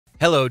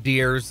Hello,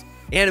 dears.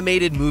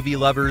 Animated movie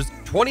lovers,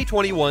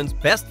 2021's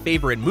best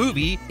favorite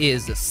movie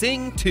is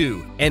Sing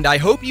 2, and I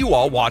hope you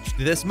all watched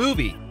this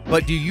movie.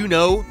 But do you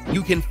know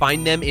you can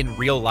find them in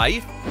real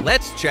life?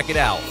 Let's check it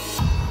out.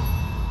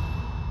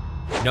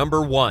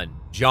 Number 1.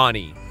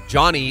 Johnny.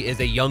 Johnny is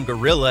a young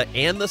gorilla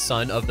and the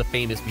son of the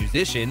famous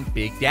musician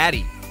Big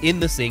Daddy in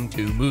the Sing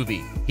 2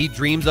 movie. He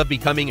dreams of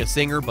becoming a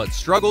singer but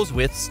struggles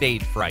with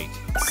stage fright.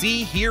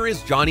 See, here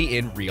is Johnny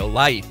in real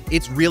life.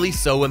 It's really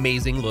so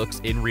amazing looks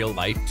in real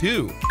life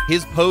too.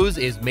 His pose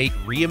is make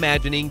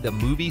reimagining the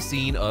movie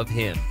scene of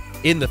him.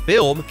 In the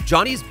film,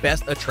 Johnny's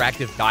best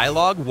attractive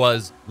dialogue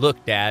was,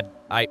 "Look, Dad,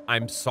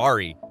 I'm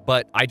sorry,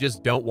 but I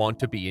just don't want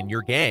to be in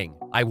your gang.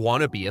 I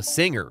want to be a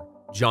singer."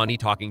 Johnny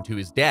talking to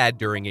his dad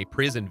during a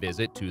prison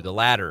visit to the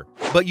latter.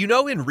 But you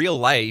know, in real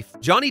life,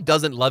 Johnny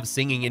doesn't love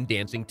singing and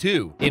dancing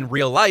too. In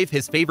real life,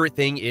 his favorite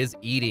thing is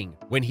eating.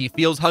 When he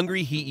feels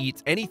hungry, he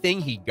eats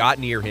anything he got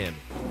near him.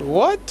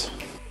 What?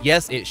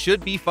 Yes, it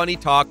should be funny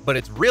talk, but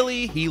it's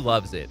really, he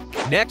loves it.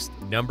 Next,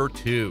 number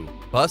 2,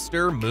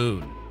 Buster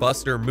Moon.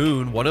 Buster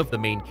Moon, one of the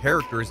main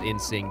characters in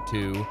Sing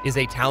 2, is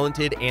a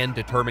talented and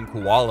determined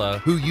koala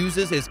who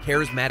uses his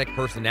charismatic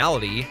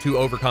personality to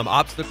overcome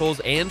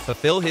obstacles and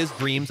fulfill his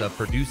dreams of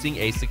producing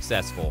a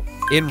successful.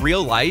 In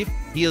real life,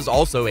 he is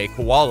also a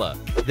koala.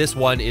 This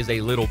one is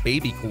a little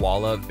baby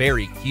koala,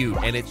 very cute,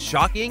 and it's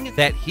shocking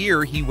that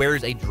here he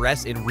wears a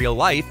dress in real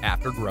life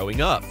after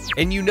growing up.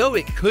 And you know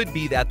it could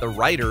be that the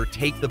writer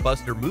take the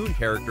Buster Moon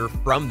character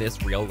from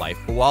this real life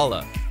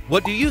koala.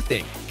 What do you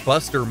think?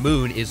 Buster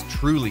Moon is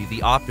truly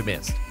the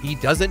optimist. He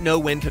doesn't know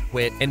when to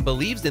quit and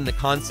believes in the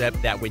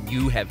concept that when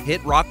you have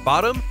hit rock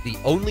bottom, the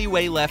only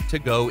way left to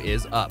go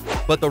is up.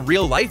 But the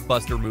real-life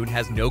Buster Moon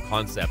has no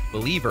concept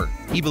believer.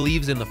 He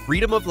believes in the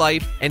freedom of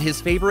life, and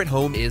his favorite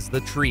home is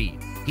the tree.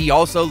 He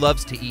also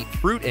loves to eat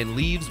fruit and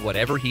leaves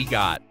whatever he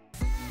got.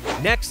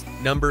 Next,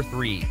 number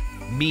 3,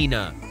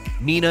 Mina.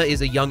 Mina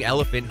is a young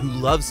elephant who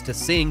loves to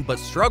sing but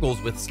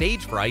struggles with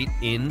stage fright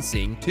in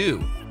Sing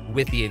 2.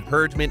 With the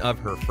encouragement of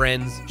her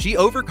friends, she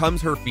overcomes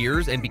her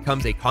fears and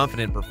becomes a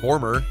confident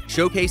performer,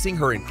 showcasing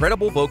her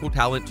incredible vocal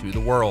talent to the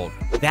world.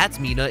 That's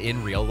Mina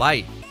in real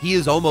life. He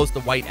is almost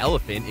a white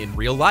elephant in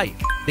real life.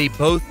 They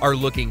both are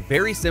looking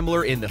very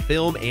similar in the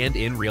film and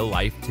in real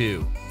life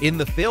too. In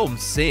the film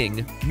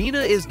Sing,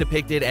 Mina is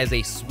depicted as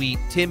a sweet,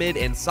 timid,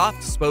 and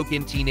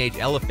soft-spoken teenage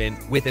elephant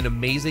with an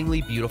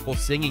amazingly beautiful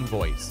singing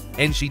voice.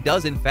 And she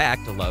does in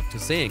fact love to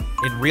sing.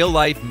 In real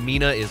life,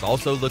 Mina is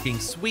also looking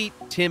sweet,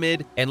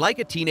 timid, and like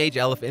a teenage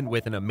elephant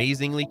with an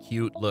amazingly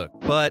cute look.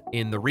 But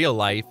in the real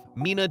life,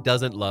 Mina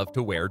doesn't love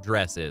to wear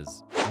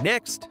dresses.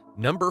 Next,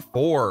 number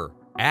 4,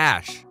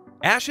 Ash.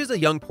 Ash is a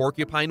young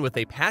porcupine with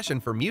a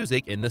passion for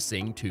music in the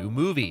Sing 2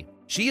 movie.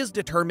 She is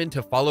determined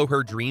to follow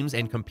her dreams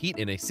and compete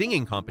in a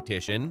singing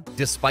competition,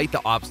 despite the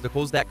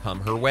obstacles that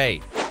come her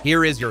way.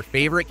 Here is your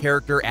favorite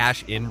character,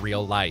 Ash, in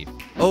real life.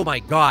 Oh my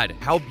god,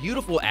 how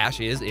beautiful Ash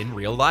is in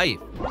real life.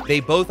 They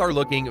both are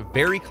looking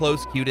very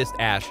close cutest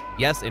Ash.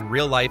 Yes, in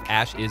real life,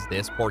 Ash is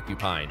this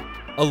porcupine.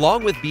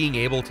 Along with being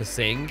able to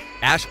sing,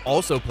 Ash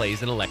also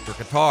plays an electric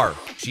guitar.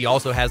 She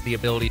also has the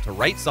ability to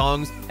write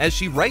songs, as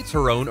she writes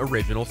her own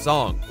original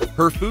song.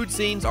 Her food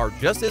scenes are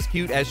just as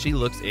cute as she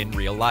looks in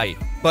real life.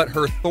 But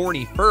her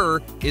thorny fur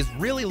is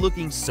really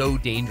looking so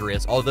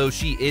dangerous. Although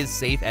she is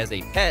safe as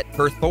a pet,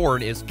 her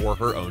thorn is for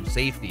her own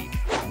safety.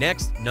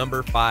 Next,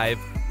 number 5,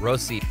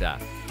 Rosita.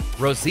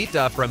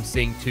 Rosita from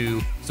Sing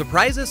 2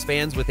 surprises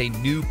fans with a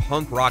new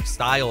punk rock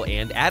style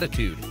and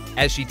attitude,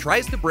 as she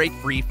tries to break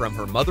free from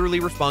her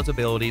motherly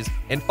responsibilities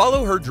and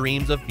follow her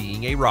dreams of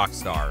being a rock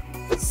star.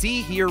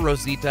 See here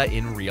Rosita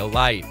in real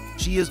life.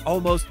 She is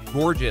almost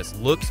gorgeous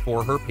looks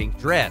for her pink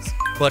dress,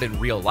 but in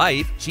real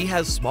life, she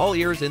has small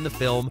ears in the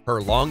film.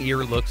 Her long ear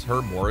looks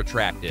her more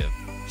attractive.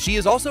 She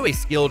is also a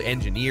skilled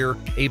engineer,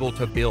 able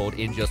to build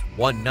in just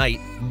one night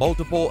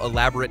multiple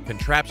elaborate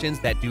contraptions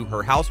that do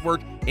her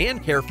housework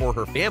and care for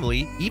her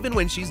family even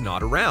when she's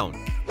not around.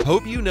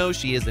 Hope you know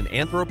she is an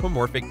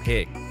anthropomorphic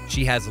pig.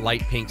 She has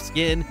light pink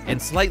skin and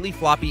slightly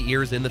floppy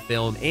ears in the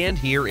film and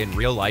here in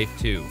real life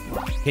too.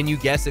 Can you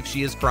guess if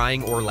she is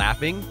crying or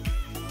laughing?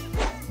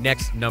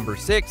 Next, number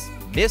 6,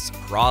 Miss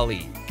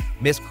Crawley.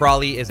 Miss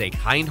Crawley is a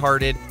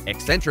kind-hearted,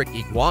 eccentric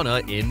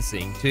iguana in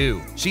Sing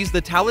 2. She's the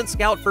talent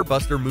scout for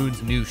Buster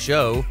Moon's new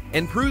show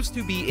and proves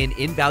to be an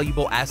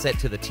invaluable asset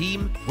to the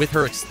team with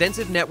her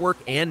extensive network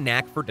and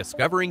knack for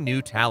discovering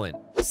new talent.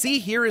 See,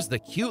 here is the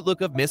cute look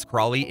of Miss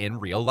Crawley in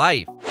real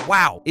life.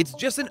 Wow, it's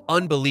just an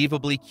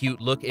unbelievably cute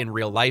look in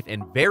real life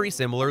and very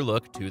similar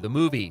look to the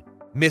movie.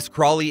 Miss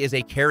Crawley is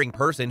a caring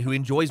person who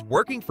enjoys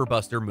working for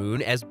Buster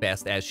Moon as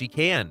best as she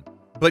can.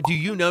 But do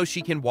you know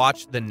she can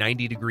watch the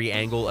 90-degree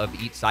angle of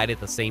each side at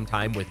the same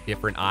time with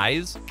different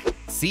eyes?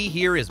 See,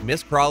 here is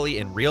Miss Crawley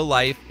in real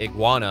life,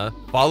 iguana.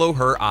 Follow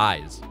her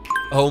eyes.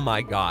 Oh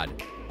my god.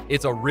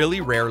 It's a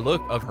really rare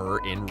look of her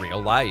in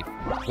real life.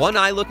 One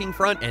eye looking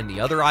front and the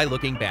other eye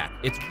looking back.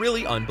 It's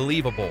really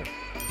unbelievable.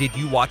 Did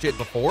you watch it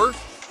before?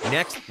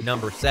 Next,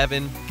 number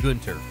 7,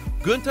 Gunter.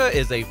 Gunta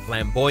is a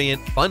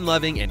flamboyant,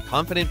 fun-loving, and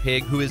confident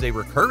pig who is a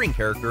recurring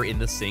character in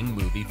the Sing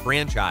movie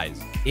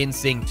franchise. In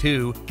Sing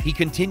 2, he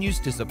continues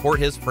to support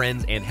his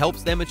friends and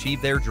helps them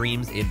achieve their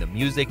dreams in the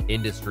music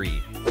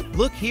industry.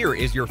 Look here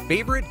is your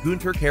favorite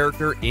Gunter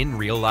character in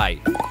real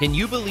life. Can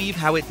you believe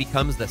how it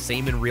becomes the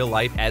same in real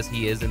life as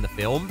he is in the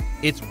film?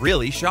 It's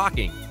really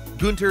shocking.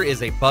 Gunter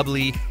is a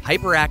bubbly,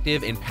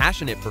 hyperactive, and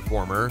passionate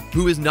performer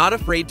who is not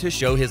afraid to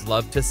show his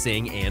love to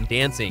sing and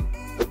dancing.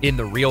 In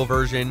the real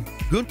version,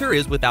 Gunter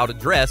is without a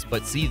dress,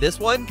 but see this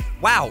one?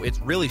 Wow, it's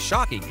really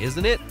shocking,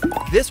 isn't it?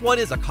 This one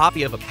is a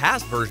copy of a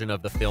past version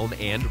of the film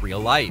and real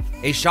life.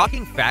 A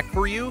shocking fact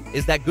for you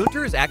is that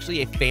Gunter is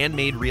actually a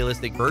fan-made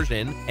realistic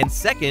version, and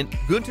second,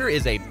 Gunter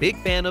is a big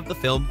fan of the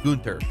film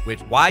Gunter,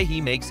 which why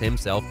he makes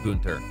himself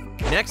Gunter.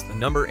 Next,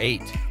 number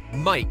 8,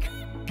 Mike.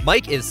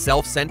 Mike is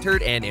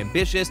self-centered and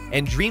ambitious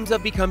and dreams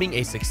of becoming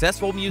a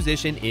successful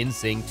musician in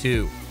Sing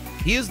 2.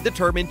 He is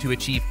determined to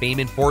achieve fame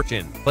and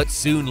fortune, but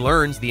soon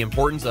learns the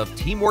importance of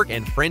teamwork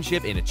and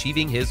friendship in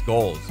achieving his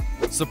goals.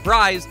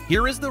 Surprise,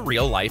 here is the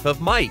real life of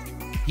Mike.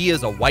 He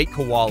is a white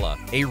koala,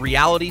 a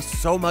reality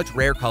so much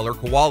rare color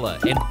koala,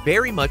 and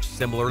very much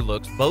similar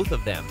looks both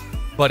of them.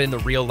 But in the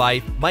real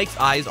life, Mike's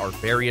eyes are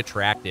very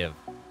attractive.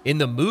 In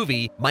the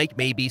movie, Mike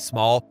may be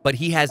small, but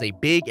he has a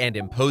big and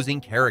imposing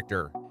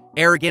character.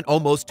 Arrogant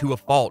almost to a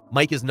fault,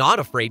 Mike is not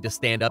afraid to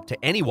stand up to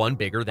anyone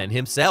bigger than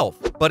himself.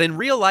 But in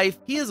real life,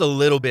 he is a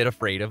little bit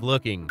afraid of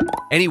looking.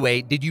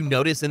 Anyway, did you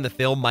notice in the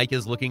film Mike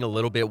is looking a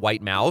little bit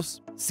white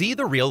mouse? See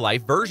the real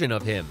life version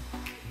of him.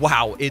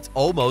 Wow, it's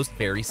almost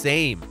very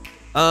same.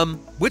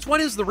 Which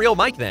one is the real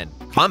Mike then?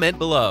 Comment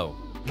below.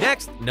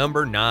 Next,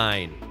 number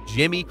 9,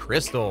 Jimmy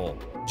Crystal.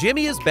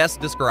 Jimmy is best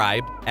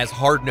described as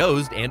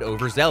hard-nosed and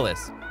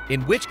overzealous.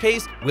 In which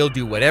case, will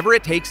do whatever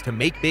it takes to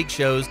make big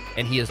shows,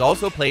 and he is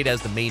also played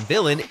as the main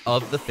villain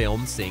of the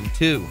film Sing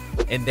 2.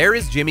 And there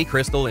is Jimmy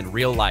Crystal in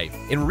real life.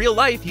 In real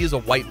life, he is a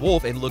white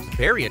wolf and looks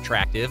very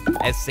attractive,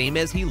 as same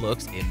as he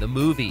looks in the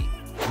movie.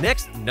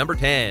 Next, number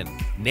 10,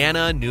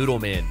 Nana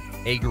Noodleman.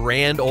 A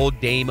grand old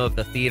dame of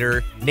the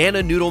theater,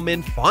 Nana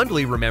Noodleman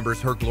fondly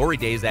remembers her glory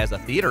days as a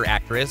theater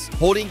actress,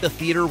 holding the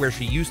theater where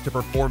she used to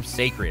perform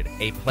Sacred,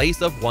 a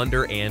place of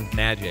wonder and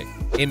magic.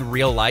 In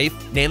real life,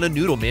 Nana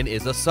Noodleman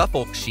is a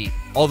Suffolk sheep.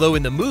 Although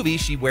in the movie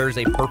she wears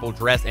a purple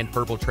dress and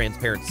purple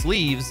transparent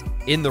sleeves,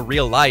 in the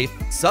real life,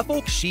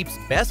 Suffolk sheep's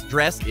best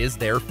dress is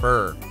their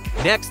fur.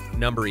 Next,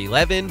 number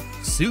 11,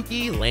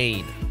 Suki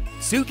Lane.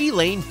 Suki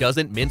Lane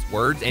doesn't mince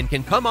words and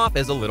can come off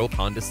as a little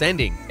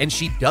condescending, and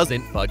she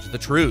doesn't fudge the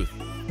truth.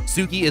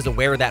 Suki is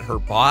aware that her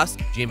boss,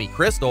 Jimmy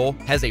Crystal,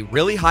 has a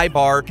really high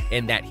bar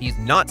and that he's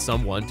not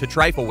someone to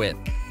trifle with.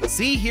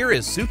 See, here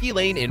is Suki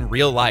Lane in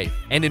real life,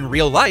 and in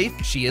real life,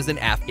 she is an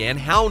Afghan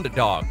hound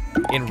dog.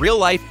 In real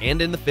life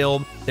and in the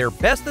film, their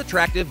best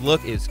attractive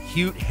look is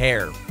cute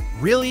hair.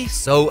 Really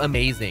so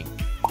amazing.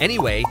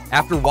 Anyway,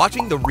 after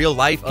watching the real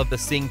life of the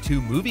Sing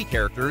 2 movie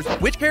characters,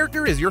 which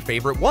character is your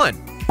favorite one?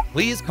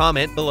 Please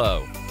comment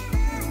below.